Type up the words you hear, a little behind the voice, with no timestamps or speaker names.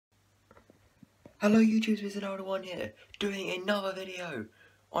Hello YouTube, it's another one here, doing another video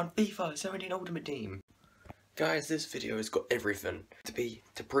on FIFA 17 Ultimate Team. Guys, this video has got everything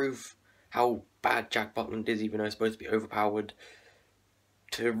to prove how bad Jack Butland is, even though he's supposed to be overpowered,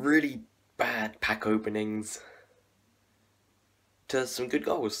 to really bad pack openings, to some good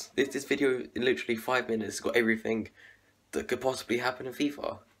goals. This video, in literally 5 minutes, has got everything that could possibly happen in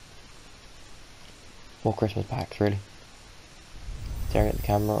FIFA. More Christmas packs, really. Staring at the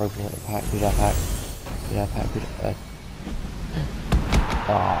camera, opening up the pack. Who's that pack? Who's that pack? Who's that?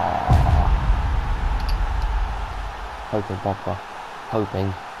 Hoping, Papa.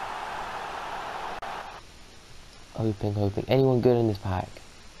 Hoping. Anyone good in this pack?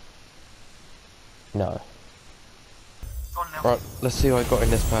 No. Right, let's see what I got in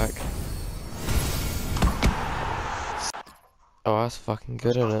this pack. Oh, that's fucking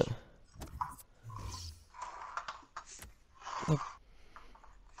good, isn't it?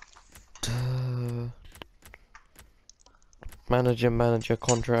 Manager,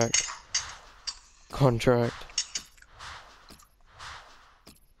 contract.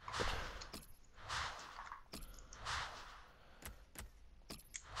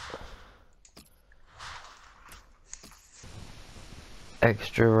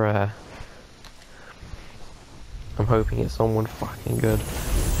 Extra rare. I'm hoping it's someone fucking good.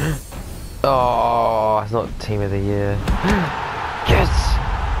 Oh, it's not team of the year. Yes!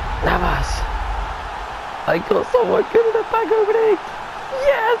 Navas! I got someone good in the pack opening!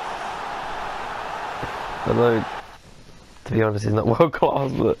 Yes! Although, to be honest, he's not world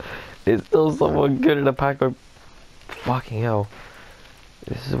class, but it's still someone good in a pack opening. Fucking hell.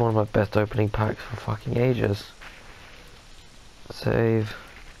 This is one of my best opening packs for fucking ages. Save.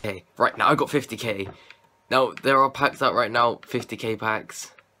 Okay, right now I got 50k. Now, there are packs out right now, 50k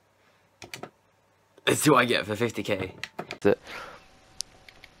packs. Let's see what I get for 50k.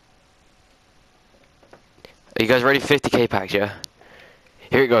 Are you guys ready for 50k packs, yeah?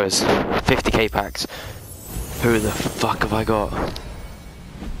 Here it goes. 50k packs. Who the fuck have I got?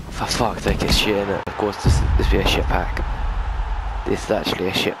 For fuck's sake, it's shit, innit? Of course, this be a shit pack. This is actually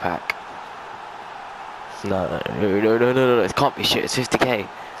a shit pack. No, it can't be shit, it's 50k.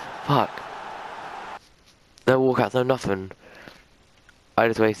 Fuck. No walkouts, no nothing. I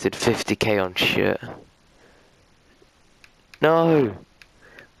just wasted 50k on shit. No!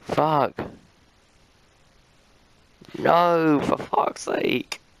 Fuck. No, for fuck's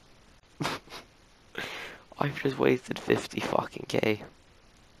sake. I've just wasted 50 fucking k.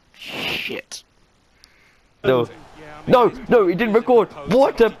 Shit. No, it didn't record.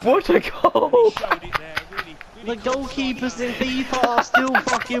 What a goal! The goalkeepers in FIFA are still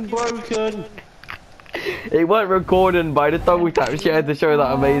fucking broken. It weren't recording by the double tap share to show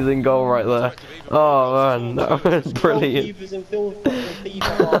that amazing goal right there. Oh man, that was brilliant. Goalkeepers in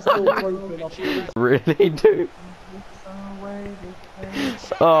FIFA are still broken. Really, dude?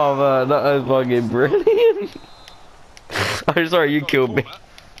 Oh man, that was fucking brilliant. I'm sorry, you killed me.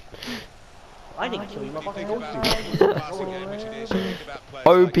 I didn't kill you, my fucking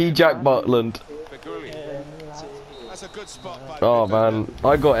OP Jack Butland. Oh man,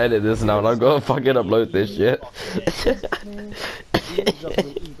 I gotta edit this now and I gotta fucking upload this shit.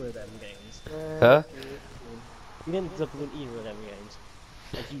 Huh? You didn't upload either of them games.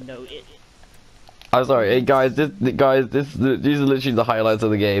 Like, you know it. I'm sorry, hey guys, these are literally the highlights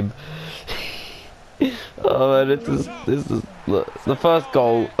of the game. Oh man, this is look, the first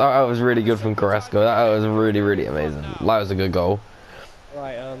goal. That was really good from Carrasco. That was really amazing. That was a good goal.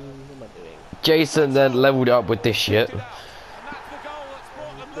 Right, what am I doing? Jason then leveled it up with this shit.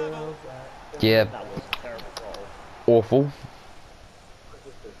 Yeah, awful.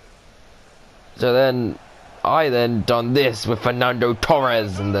 So then I done this with Fernando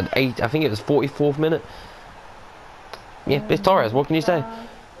Torres in the I think it was 44th minute. Yeah, it's Torres. What can you say?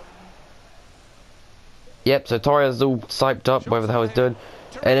 Yep. So Torres is all psyched up, whatever the hell he's doing,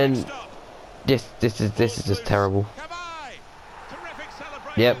 and then this is just terrible.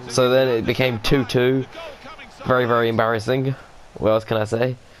 Yep. So then it became 2-2. Very embarrassing. What else can I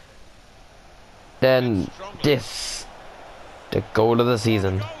say? Then this, the goal of the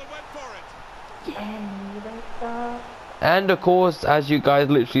season. And of course, as you guys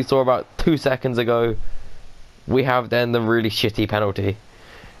literally saw about 2 seconds ago, we have then the really shitty penalty.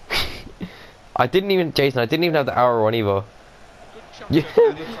 I didn't even have the arrow on either. Yeah.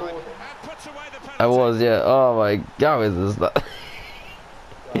 I was, yeah. Oh my god, is this that?